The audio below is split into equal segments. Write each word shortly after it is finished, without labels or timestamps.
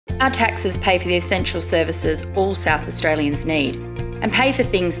Our taxes pay for the essential services all South Australians need and pay for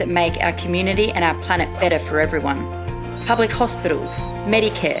things that make our community and our planet better for everyone. Public hospitals,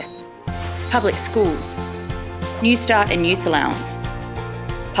 Medicare, public schools, New Start and youth allowance,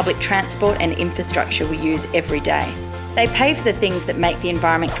 public transport and infrastructure we use every day. They pay for the things that make the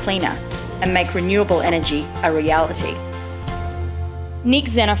environment cleaner and make renewable energy a reality.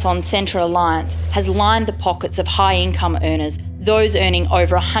 Nick's Xenophon Centre Alliance has lined the pockets of high-income earners, those earning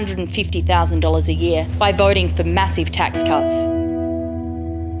over $150,000 a year, by voting for massive tax cuts.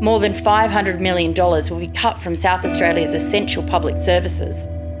 More than $500 million will be cut from South Australia's essential public services.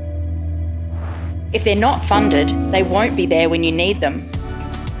 If they're not funded, they won't be there when you need them.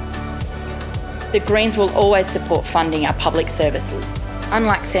 The Greens will always support funding our public services.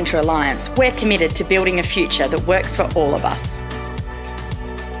 Unlike Centre Alliance, we're committed to building a future that works for all of us.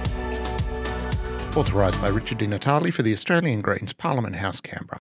 Authorised by Richard Di Natale for the Australian Greens, Parliament House, Canberra.